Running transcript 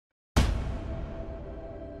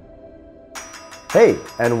Hey,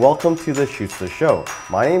 and welcome to the Shootsta Show.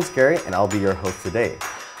 My name's Gary, and I'll be your host today.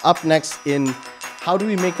 Up next in how do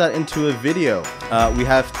we make that into a video? We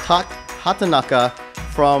have Hatanaka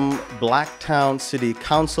from Blacktown City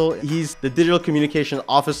Council. He's the digital communication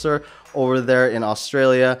officer over there in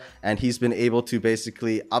Australia, and he's been able to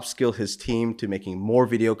basically upskill his team to making more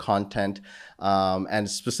video content, and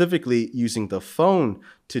specifically using the phone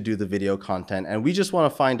to do the video content. And we just want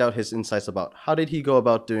to find out his insights about how did he go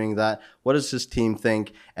about doing that, what does his team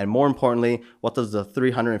think, and more importantly, what does the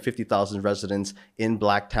 350,000 residents in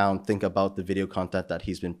Blacktown think about the video content that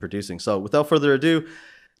he's been producing. So without further ado,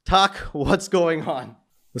 Tak, what's going on?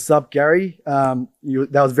 What's up, Gary? That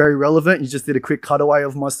was very relevant. You just did a quick cutaway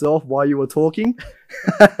of myself while you were talking.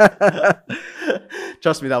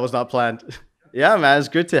 Trust me, that was not planned. Yeah, man, it's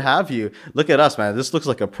good to have you. Look at us, man. This looks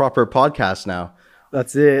like a proper podcast now.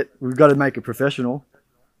 That's it. We've got to make it professional.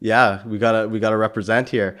 Yeah, we gotta represent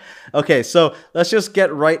here. Okay, so let's just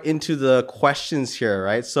get right into the questions here,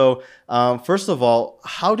 right? So first of all,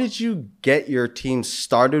 how did you get your team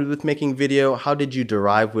started with making video? How did you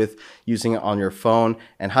derive with using it on your phone?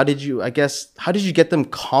 And how did you get them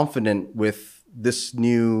confident with this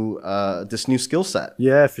new skill set?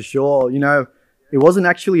 Yeah, for sure. You know, it wasn't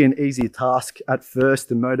actually an easy task at first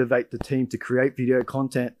to motivate the team to create video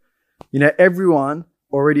content. You know, everyone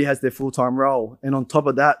already has their full-time role. And on top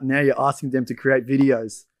of that, now you're asking them to create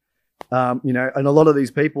videos. You know, and a lot of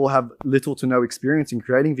these people have little to no experience in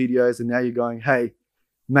creating videos. And now you're going, hey,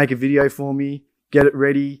 make a video for me, get it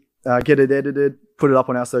ready, get it edited, put it up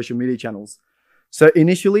on our social media channels. So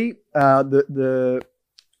initially, all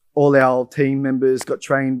our team members got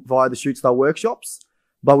trained via the Shootsta workshops,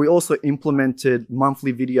 but we also implemented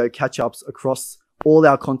monthly video catch-ups across all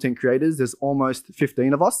our content creators. There's almost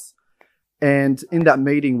 15 of us. And in that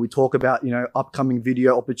meeting, we talk about, you know, upcoming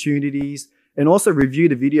video opportunities and also review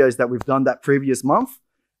the videos that we've done that previous month.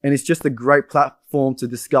 And it's just a great platform to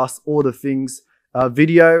discuss all the things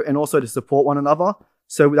video and also to support one another.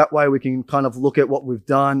 So that way we can kind of look at what we've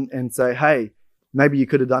done and say, hey, maybe you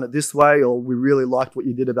could have done it this way, or we really liked what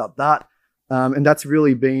you did about that. And that's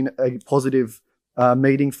really been a positive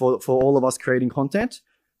meeting for all of us creating content.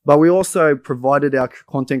 But we also provided our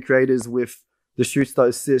content creators with the Shootsta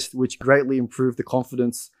Assist, which greatly improved the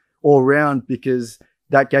confidence all around, because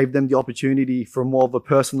that gave them the opportunity for more of a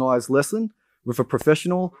personalized lesson with a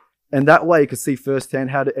professional. And that way you could see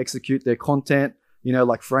firsthand how to execute their content, you know,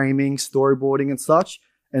 like framing, storyboarding and such.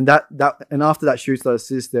 And and after that Shootsta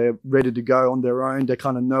Assist, they're ready to go on their own. They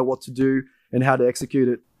kind of know what to do and how to execute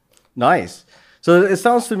it. Nice. So it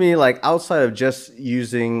sounds to me like outside of just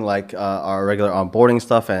using like our regular onboarding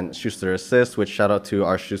stuff and Shootsta Assist, which shout out to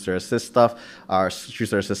our Shootsta Assist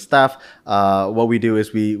staff, what we do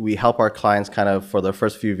is we help our clients kind of for the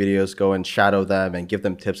first few videos go and shadow them and give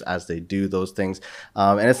them tips as they do those things.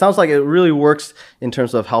 And it sounds like it really works in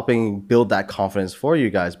terms of helping build that confidence for you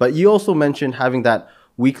guys. But you also mentioned having that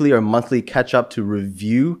weekly or monthly catch up to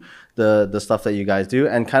review the stuff that you guys do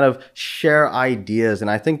and kind of share ideas. And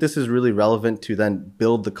I think this is really relevant to then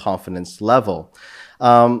build the confidence level.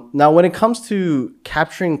 Now, when it comes to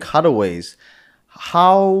capturing cutaways,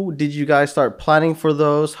 how did you guys start planning for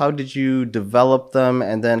those? How did you develop them?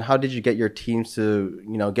 And then how did you get your teams to,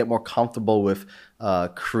 you know, get more comfortable with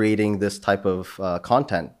creating this type of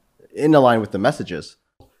content in line with the messages?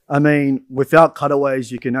 I mean, without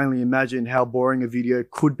cutaways, you can only imagine how boring a video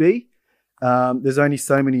could be. There's only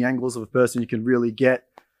so many angles of a person you can really get.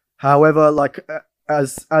 However, like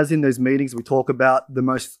as in those meetings, we talk about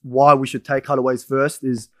why we should take cutaways first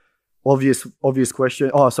is obvious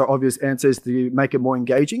answer is to make it more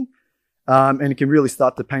engaging. And it can really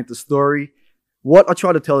start to paint the story. What I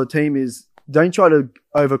try to tell the team is don't try to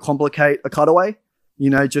overcomplicate a cutaway, you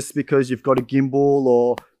know, just because you've got a gimbal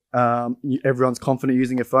or everyone's confident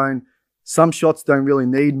using a phone. Some shots don't really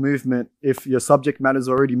need movement. If your subject matter is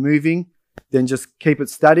already moving, then just keep it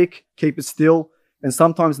static, keep it still. And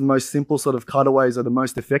sometimes the most simple sort of cutaways are the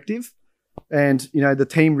most effective. And, you know, the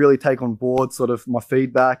team really take on board sort of my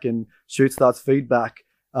feedback and Shootsta's feedback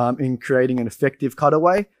in creating an effective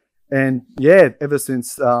cutaway. And yeah, ever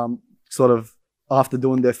since sort of after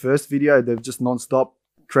doing their first video, they've just nonstop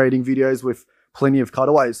creating videos with plenty of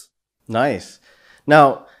cutaways. Nice.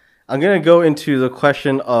 Now, I'm going to go into the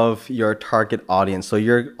question of your target audience. So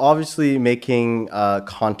you're obviously making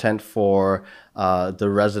content for the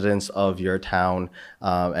residents of your town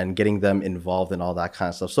and getting them involved in all that kind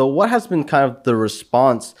of stuff. So what has been kind of the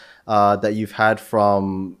response that you've had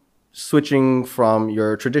from switching from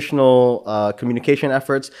your traditional communication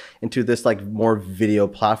efforts into this like more video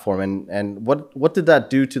platform? And what did that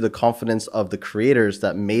do to the confidence of the creators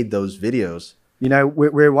that made those videos? You know,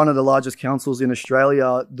 we're one of the largest councils in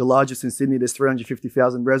Australia, the largest in Sydney. There's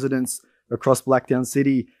 350,000 residents across Blacktown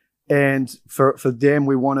City. And for them,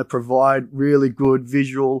 we want to provide really good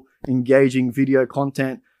visual, engaging video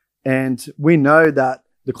content. And we know that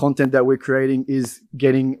the content that we're creating is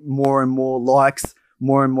getting more and more likes,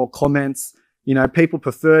 more and more comments. You know, people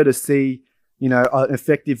prefer to see, you know, an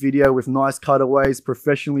effective video with nice cutaways,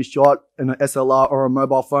 professionally shot in an SLR or a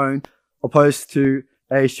mobile phone, opposed to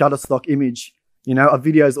a Shutterstock image. You know, a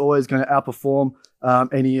video is always going to outperform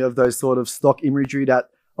any of those sort of stock imagery that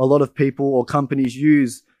a lot of people or companies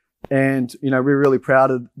use. And, you know, we're really proud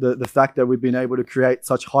of the fact that we've been able to create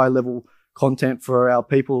such high level content for our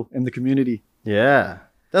people in the community. Yeah,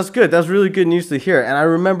 that's good. That's really good news to hear. And I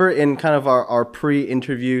remember in kind of our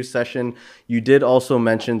pre-interview session, you did also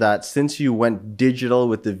mention that since you went digital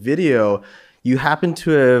with the video, you happen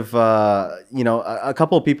to have, you know, a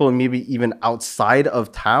couple of people maybe even outside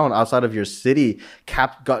of town, outside of your city,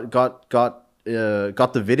 got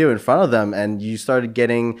the video in front of them, and you started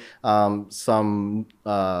getting some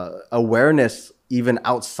awareness even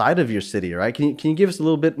outside of your city, right? Can you give us a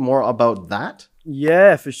little bit more about that?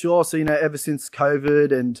 Yeah, for sure. So, you know, ever since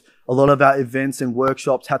COVID and a lot of our events and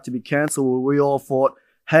workshops had to be cancelled, we all thought,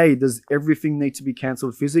 hey, does everything need to be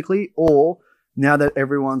cancelled physically? Or now that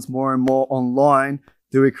everyone's more and more online,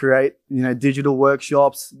 do we create, you know, digital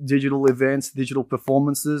workshops, digital events, digital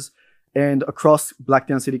performances? And across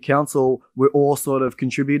Blacktown City Council, we're all sort of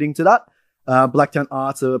contributing to that. Blacktown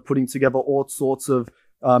Arts are putting together all sorts of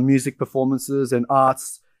music performances and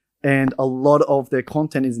arts, and a lot of their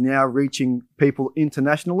content is now reaching people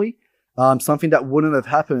internationally, something that wouldn't have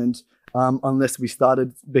happened unless we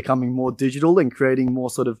started becoming more digital and creating more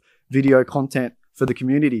sort of video content for the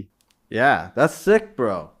community. Yeah, that's sick,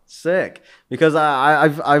 bro. Sick. Because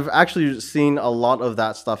I've actually seen a lot of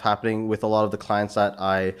that stuff happening with a lot of the clients that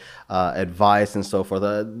I advise and so forth.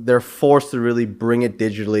 They're forced to really bring it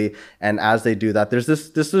digitally, and as they do that, there's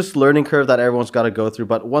this learning curve that everyone's got to go through.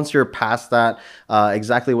 But once you're past that,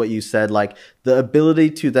 exactly what you said, like the ability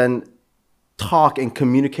to then talk and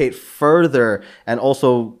communicate further, and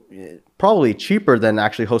also probably cheaper than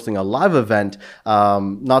actually hosting a live event.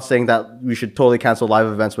 Not saying that we should totally cancel live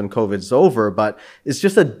events when COVID's over, but it's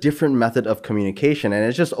just a different method of communication, and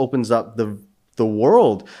it just opens up the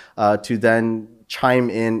world to then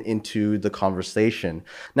chime into the conversation.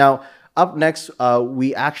 Now, up next,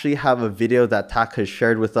 we actually have a video that Tak has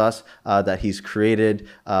shared with us that he's created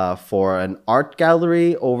for an art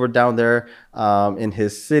gallery over down there in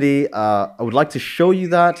his city. I would like to show you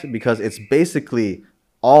that because it's basically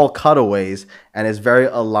all cutaways and is very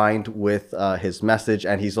aligned with his message,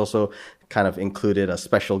 and he's also kind of included a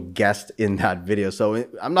special guest in that video. So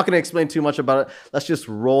I'm not going to explain too much about it. Let's just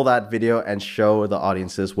roll that video and show the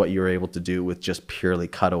audiences what you were able to do with just purely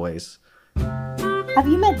cutaways. Have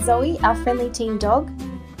you met Zoe, our friendly teen dog?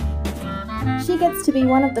 She gets to be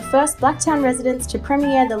one of the first Blacktown residents to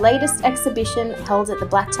premiere the latest exhibition held at the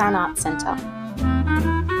Blacktown Arts Centre.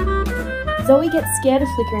 Zoe gets scared of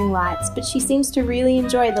flickering lights, but she seems to really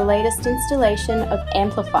enjoy the latest installation of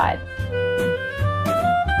Amplified.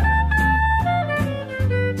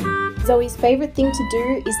 Zoe's favourite thing to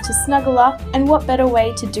do is to snuggle up, and what better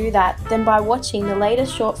way to do that than by watching the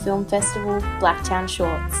latest short film festival, Blacktown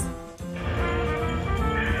Shorts.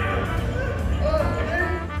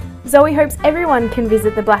 Zoe hopes everyone can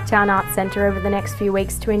visit the Blacktown Arts Centre over the next few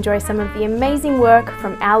weeks to enjoy some of the amazing work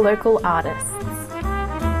from our local artists.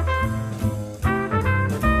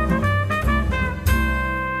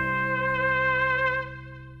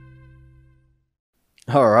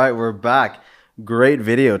 All right, we're back. Great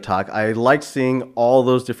video, Tak. I liked seeing all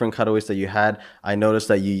those different cutaways that you had. I noticed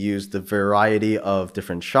that you used the variety of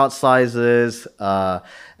different shot sizes,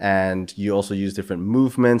 and you also used different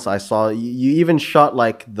movements. I saw you even shot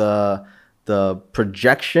like the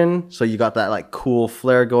projection, so you got that like cool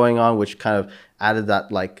flare going on, which kind of added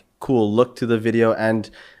that like cool look to the video. And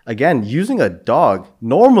again, using a dog.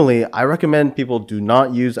 Normally, I recommend people do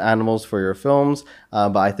not use animals for your films,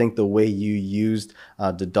 but I think the way you used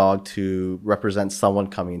the dog to represent someone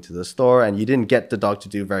coming into the store, and you didn't get the dog to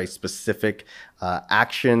do very specific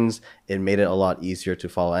actions, it made it a lot easier to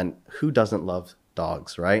follow. And who doesn't love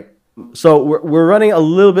dogs, right? So we're running a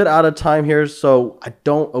little bit out of time here, so I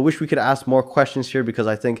wish we could ask more questions here because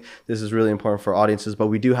I think this is really important for audiences, but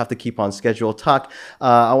we do have to keep on schedule. Tak,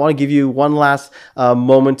 I want to give you one last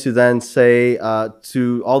moment to then say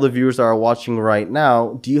to all the viewers that are watching right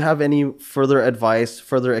now, do you have any further advice,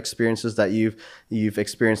 further experiences that you've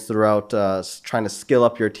experienced throughout trying to skill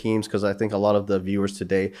up your teams? Because I think a lot of the viewers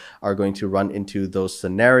today are going to run into those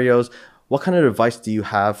scenarios. what kind of advice do you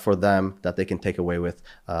have for them that they can take away with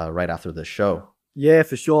right after the show? Yeah,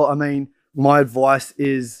 for sure. I mean, my advice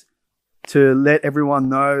is to let everyone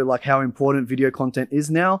know like how important video content is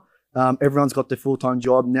now. Everyone's got their full-time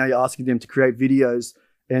job. Now you're asking them to create videos,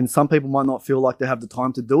 and some people might not feel like they have the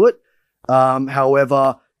time to do it.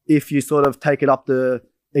 However, if you sort of take it up the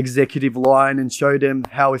executive line and show them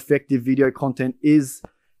how effective video content is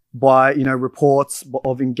by, you know, reports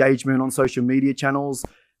of engagement on social media channels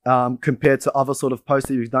compared to other sort of posts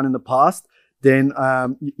that you've done in the past, then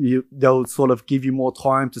they'll sort of give you more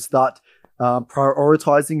time to start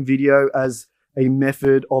prioritizing video as a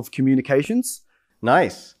method of communications.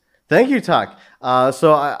 Nice. Thank you, Tak.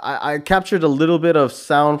 So I captured a little bit of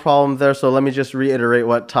sound problem there, so let me just reiterate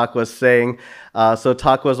what Tak was saying. So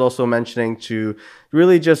Tak was also mentioning to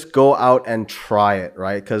really just go out and try it,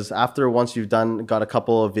 right? Because once you've got a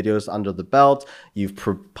couple of videos under the belt, you've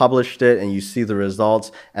published it and you see the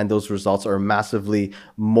results, and those results are massively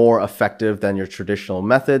more effective than your traditional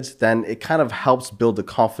methods, then it kind of helps build the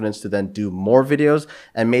confidence to then do more videos,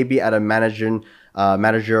 and maybe at a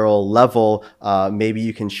managerial level, maybe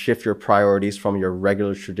you can shift your priorities from your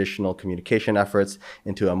regular traditional communication efforts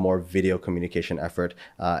into a more video communication effort,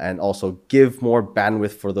 and also give more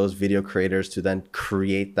bandwidth for those video creators to then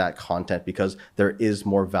create that content, because there is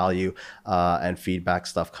more value and feedback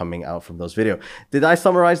stuff coming out from those videos. Did I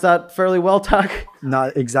summarize that fairly well, Tak?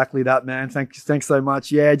 No, exactly that, man. Thanks so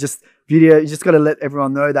much. Yeah, just video. You just got to let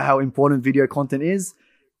everyone know that how important video content is.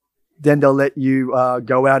 Then they'll let you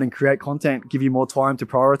go out and create content, give you more time to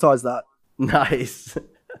prioritize that. Nice.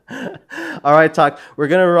 All right, Tak, we're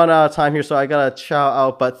going to run out of time here, so I got to chow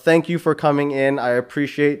out. But thank you for coming in. I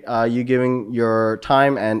appreciate you giving your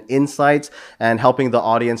time and insights and helping the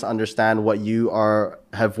audience understand what you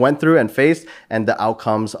have went through and faced, and the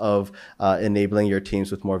outcomes of enabling your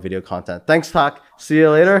teams with more video content. Thanks, Tak. See you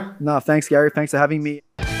later. No, thanks, Gary. Thanks for having me.